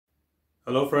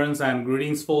Hello friends and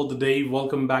greetings for the day.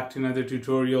 Welcome back to another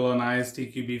tutorial on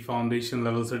ISTQB Foundation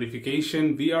Level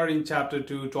certification. We are in chapter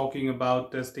 2 talking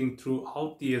about testing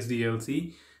throughout the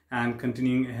SDLC and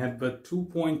continuing ahead with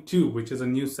 2.2, which is a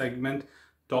new segment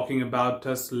talking about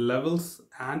test levels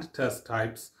and test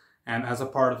types. And as a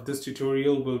part of this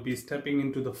tutorial, we'll be stepping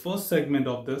into the first segment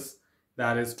of this,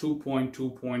 that is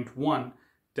 2.2.1.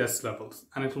 test levels,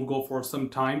 and it will go for some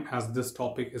time as this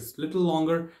topic is a little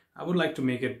longer. I would like to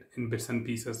make it in bits and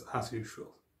pieces as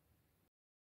usual.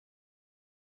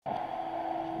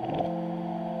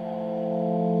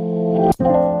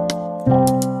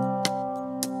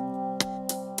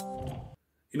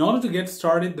 In order to get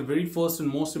started, the very first and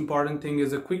most important thing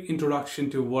is a quick introduction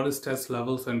to what is test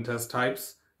levels and test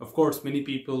types. Of course, many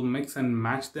people mix and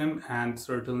match them and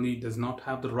certainly does not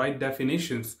have the right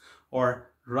definitions or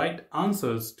right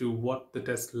answers to what the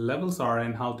test levels are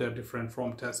and how they're different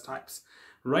from test types.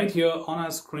 Right here on our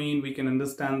screen, we can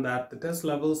understand that the test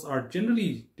levels are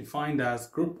generally defined as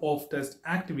group of test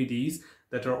activities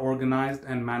that are organized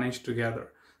and managed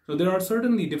together. So there are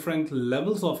certainly different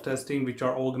levels of testing which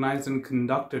are organized and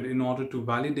conducted in order to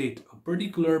validate a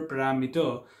particular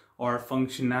parameter or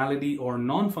functionality or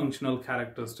non-functional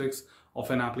characteristics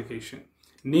of an application.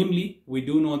 Namely, we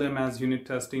do know them as unit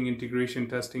testing, integration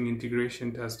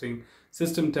testing,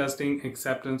 system testing,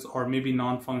 acceptance, or maybe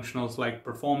non-functionals like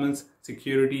performance,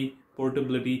 security,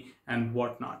 portability, and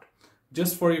whatnot.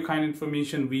 Just for your kind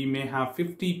information, we may have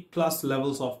 50 plus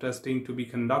levels of testing to be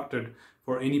conducted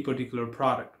for any particular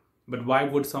product. But why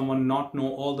would someone not know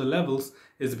all the levels?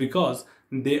 Is because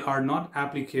they are not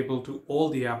applicable to all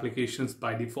the applications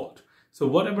by default. So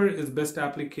whatever is best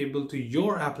applicable to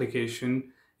your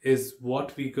application is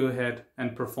what we go ahead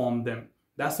and perform them.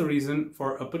 That's the reason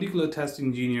for a particular test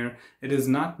engineer, it is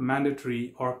not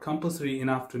mandatory or compulsory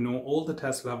enough to know all the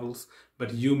test levels,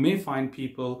 but you may find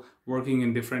people working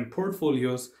in different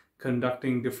portfolios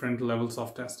conducting different levels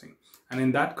of testing. And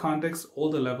in that context,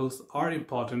 all the levels are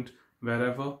important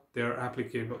wherever they are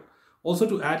applicable. Also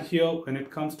to add here, when it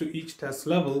comes to each test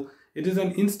level, it is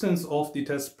an instance of the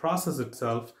test process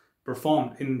itself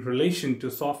performed in relation to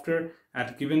software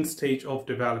at given stage of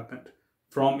development,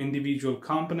 from individual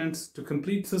components to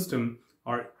complete system,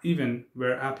 or even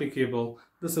where applicable,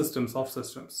 the systems of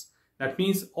systems. That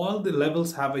means all the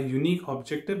levels have a unique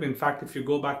objective. In fact, if you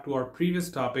go back to our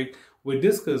previous topic, we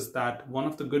discussed that one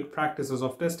of the good practices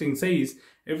of testing says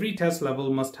every test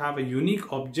level must have a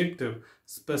unique objective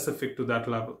specific to that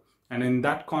level. And in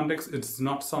that context, it's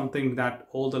not something that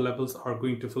all the levels are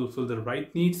going to fulfill the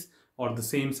right needs or the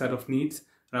same set of needs.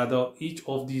 Rather, each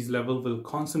of these levels will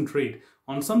concentrate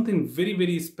on something very,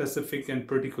 very specific and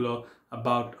particular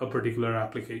about a particular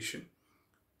application.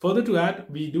 Further to add,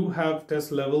 we do have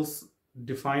test levels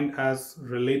defined as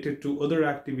related to other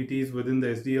activities within the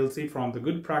SDLC. From the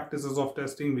good practices of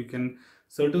testing, we can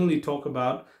certainly talk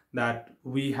about that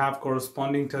we have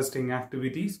corresponding testing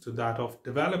activities to that of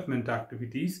development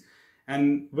activities.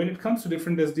 And when it comes to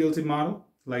different SDLC model,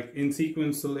 like in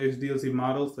sequential SDLC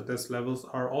models, the test levels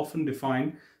are often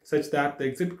defined such that the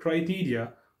exit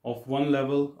criteria of one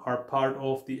level are part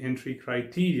of the entry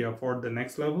criteria for the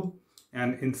next level.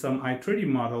 And in some iterative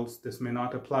models, this may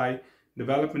not apply.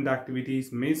 Development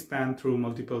activities may span through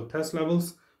multiple test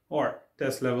levels, or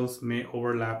test levels may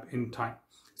overlap in time.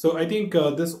 So I think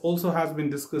this also has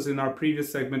been discussed in our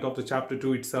previous segment of the chapter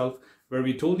 2 itself, where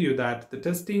we told you that the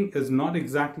testing is not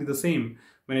exactly the same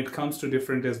when it comes to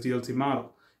different SDLC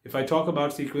model. If I talk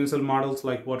about sequential models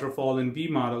like waterfall and V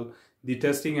model, the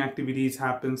testing activities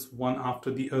happens one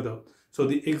after the other. So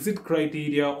the exit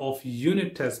criteria of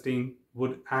unit testing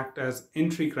would act as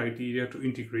entry criteria to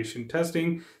integration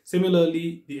testing.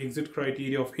 Similarly, the exit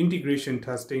criteria of integration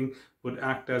testing would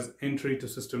act as entry to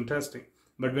system testing.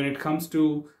 But when it comes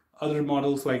to other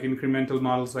models like incremental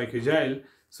models like Agile,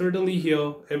 certainly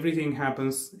here everything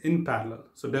happens in parallel.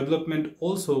 So development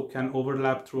also can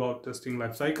overlap throughout testing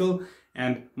lifecycle,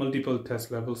 and multiple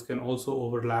test levels can also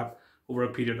overlap over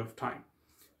a period of time.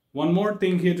 One more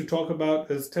thing here to talk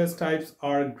about is test types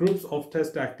are groups of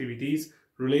test activities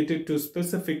related to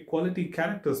specific quality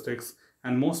characteristics,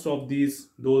 and most of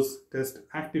those test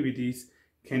activities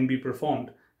can be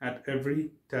performed at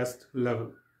every test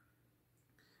level.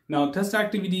 Now, test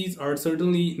activities are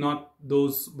certainly not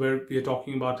those where we are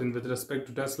talking about with respect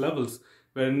to test levels.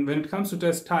 When it comes to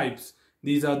test types,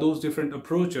 these are those different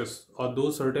approaches or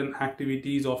those certain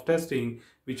activities of testing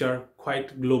which are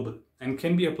quite global and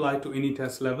can be applied to any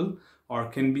test level or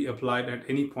can be applied at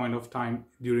any point of time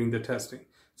during the testing.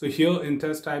 So here in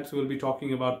test types, we'll be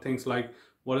talking about things like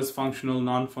what is functional,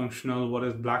 non-functional, what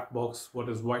is black box, what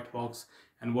is white box,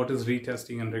 and what is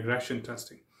retesting and regression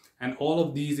testing. And all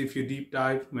of these, if you deep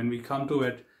dive, when we come to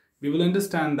it, we will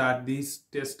understand that these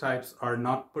test types are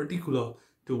not particular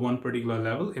to one particular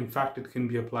level. In fact, it can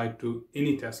be applied to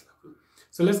any test level.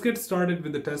 So let's get started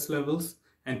with the test levels.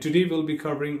 And today we'll be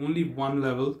covering only one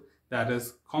level, that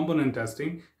is component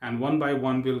testing. And one by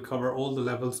one, we'll cover all the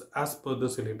levels as per the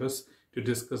syllabus to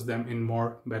discuss them in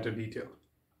better detail.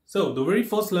 So the very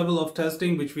first level of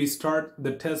testing which we start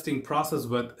the testing process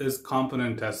with is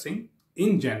component testing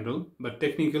in general, but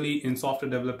technically in software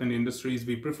development industries,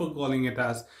 we prefer calling it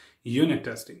as unit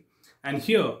testing. And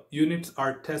here units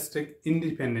are tested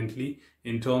independently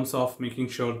in terms of making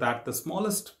sure that the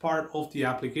smallest part of the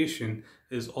application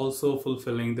is also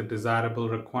fulfilling the desirable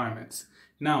requirements.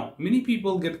 Now, many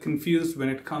people get confused when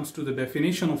it comes to the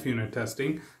definition of unit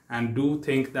testing and do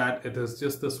think that it is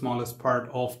just the smallest part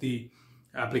of the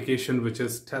application which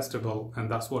is testable,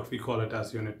 and that's what we call it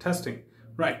as unit testing.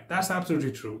 Right, that's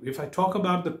absolutely true. If I talk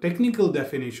about the technical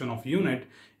definition of unit,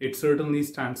 it certainly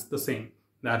stands the same.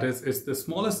 That is, it's the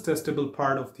smallest testable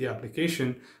part of the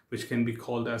application which can be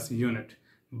called as a unit.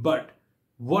 But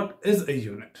what is a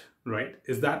unit, right?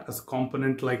 Is that a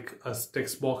component like a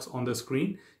text box on the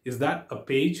screen? Is that a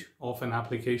page of an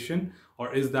application?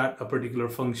 Or is that a particular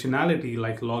functionality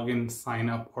like login, sign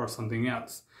up, or something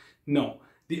else? No,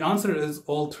 the answer is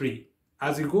all three.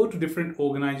 As you go to different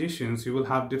organizations, you will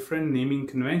have different naming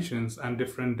conventions and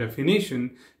different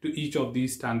definition to each of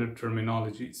these standard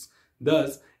terminologies.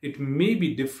 Thus, it may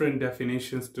be different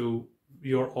definitions to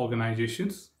your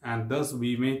organizations, and thus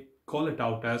we may call it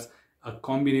out as a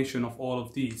combination of all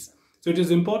of these. So it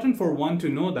is important for one to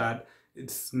know that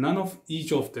it's none of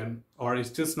each of them, or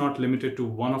it's just not limited to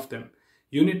one of them.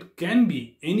 Unit can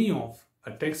be any of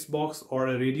a text box or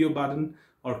a radio button,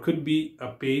 or could be a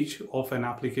page of an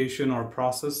application or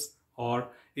process, or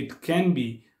it can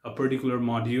be a particular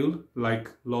module like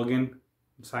login,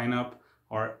 sign up,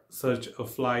 or search a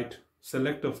flight,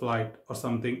 select a flight, or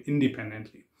something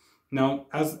independently. Now,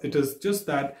 as it is just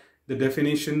that the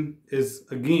definition is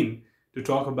again to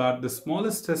talk about the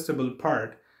smallest testable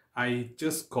part, I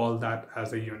just call that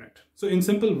as a unit. So in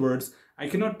simple words, I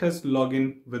cannot test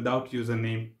login without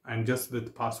username and just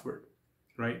with password,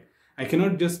 right? I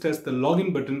cannot just test the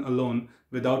login button alone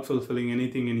without fulfilling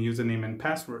anything in username and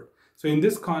password. So in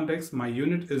this context, my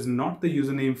unit is not the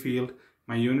username field,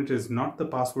 my unit is not the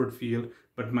password field,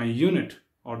 but my unit,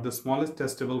 or the smallest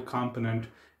testable component,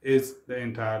 is the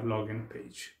entire login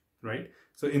page, right?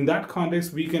 So in that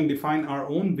context, we can define our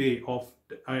own way of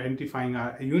identifying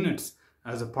our units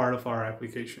as a part of our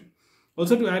application.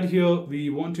 Also to add here,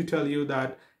 we want to tell you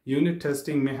that unit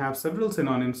testing may have several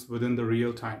synonyms within the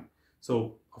real time.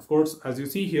 So of course, as you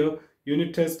see here,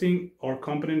 unit testing or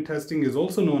component testing is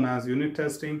also known as unit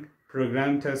testing,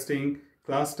 program testing,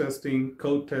 class testing,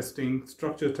 code testing,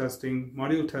 structure testing,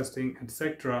 module testing,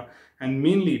 etc. and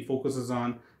mainly focuses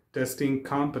on testing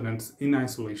components in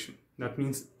isolation. That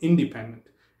means independent.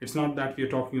 It's not that we are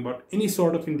talking about any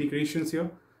sort of integrations here.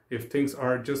 If things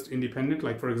are just independent,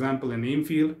 like for example, a name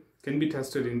field can be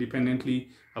tested independently,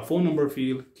 a phone number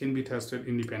field can be tested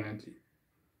independently.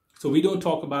 So we don't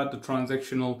talk about the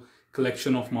transactional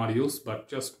collection of modules, but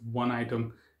just one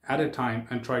item at a time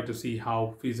and try to see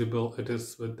how feasible it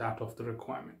is with that of the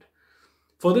requirement.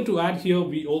 Further to add here,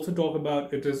 we also talk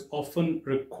about it is often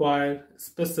require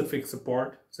specific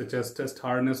support such as test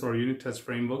harness or unit test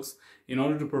frameworks. In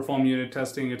order to perform unit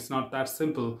testing, it's not that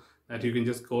simple that you can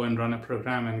just go and run a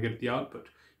program and get the output.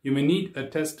 You may need a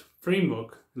test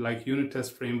framework like unit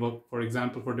test framework, for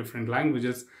example, for different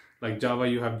languages. Like Java,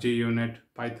 you have JUnit,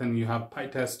 Python, you have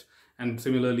PyTest, and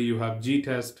similarly, you have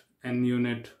GTest,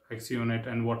 NUnit, XUnit,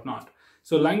 and whatnot.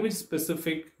 So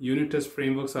language-specific unit test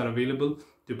frameworks are available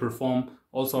to perform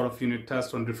all sort of unit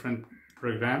tests on different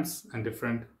programs and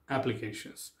different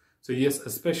applications. So yes, a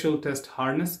special test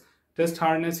harness. Test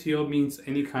harness here means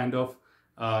any kind of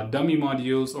dummy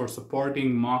modules or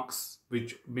supporting mocks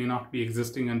which may not be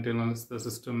existing until the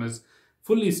system is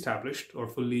fully established or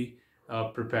fully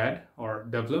prepared or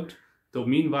developed. So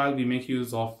meanwhile, we make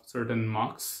use of certain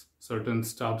mocks, certain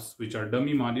stubs which are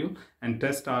dummy module, and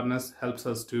test harness helps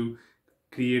us to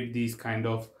create these kind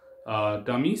of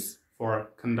dummies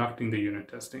for conducting the unit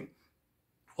testing.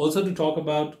 Also, to talk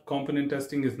about component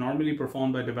testing is normally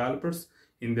performed by developers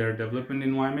in their development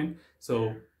environment.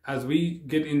 So as we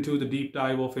get into the deep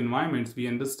dive of environments, we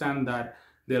understand that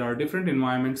there are different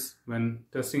environments when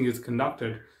testing is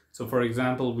conducted. So for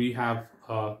example, we have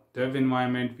a dev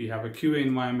environment, we have a QA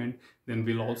environment, then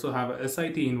we'll also have a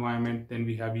SIT environment, then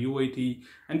we have UAT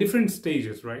and different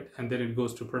stages, right? And then it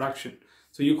goes to production.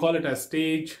 So you call it as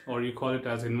stage or you call it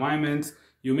as environments.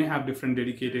 You may have different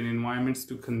dedicated environments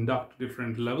to conduct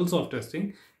different levels of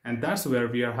testing. And that's where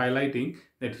we are highlighting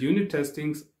that unit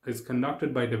testing is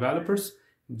conducted by developers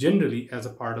generally as a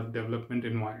part of development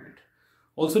environment.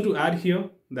 Also to add here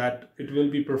that it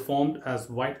will be performed as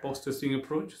white box testing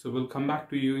approach. So we'll come back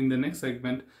to you in the next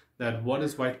segment that what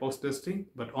is white box testing,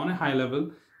 but on a high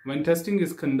level, when testing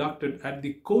is conducted at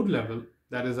the code level,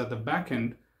 that is at the back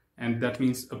end, and that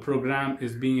means a program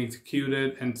is being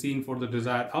executed and seen for the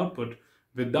desired output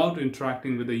without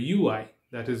interacting with the UI,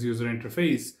 that is user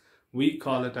interface, we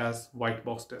call it as white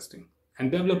box testing.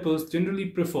 And developers generally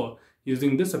prefer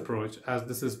using this approach as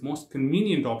this is most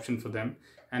convenient option for them,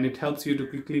 and it helps you to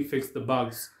quickly fix the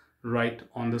bugs right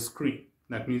on the screen.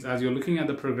 That means as you're looking at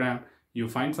the program, you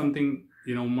find something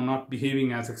not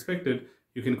behaving as expected,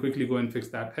 you can quickly go and fix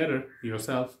that error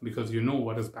yourself because you know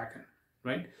what is backend,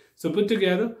 right? So put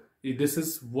together, this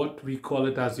is what we call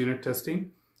it as unit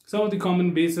testing. Some of the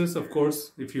common bases, of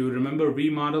course, if you remember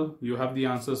V-model, you have the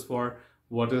answers for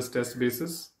what is test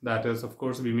basis. That is, of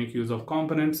course, we make use of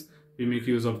components, we make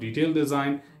use of detailed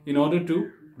design in order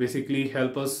to basically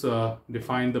help us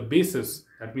define the basis.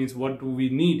 That means what do we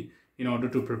need in order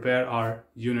to prepare our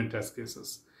unit test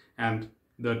cases. And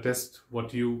the test,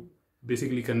 what you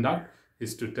basically conduct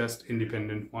is to test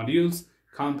independent modules,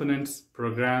 components,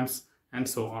 programs, and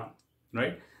so on,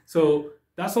 right? So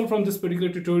that's all from this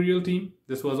particular tutorial, team.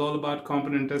 This was all about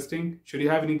component testing. Should you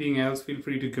have anything else, feel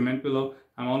free to comment below.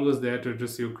 I'm always there to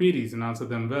address your queries and answer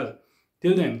them well.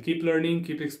 Till then, keep learning,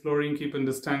 keep exploring, keep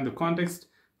understanding the context.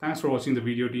 Thanks for watching the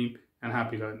video, team, and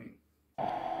happy learning.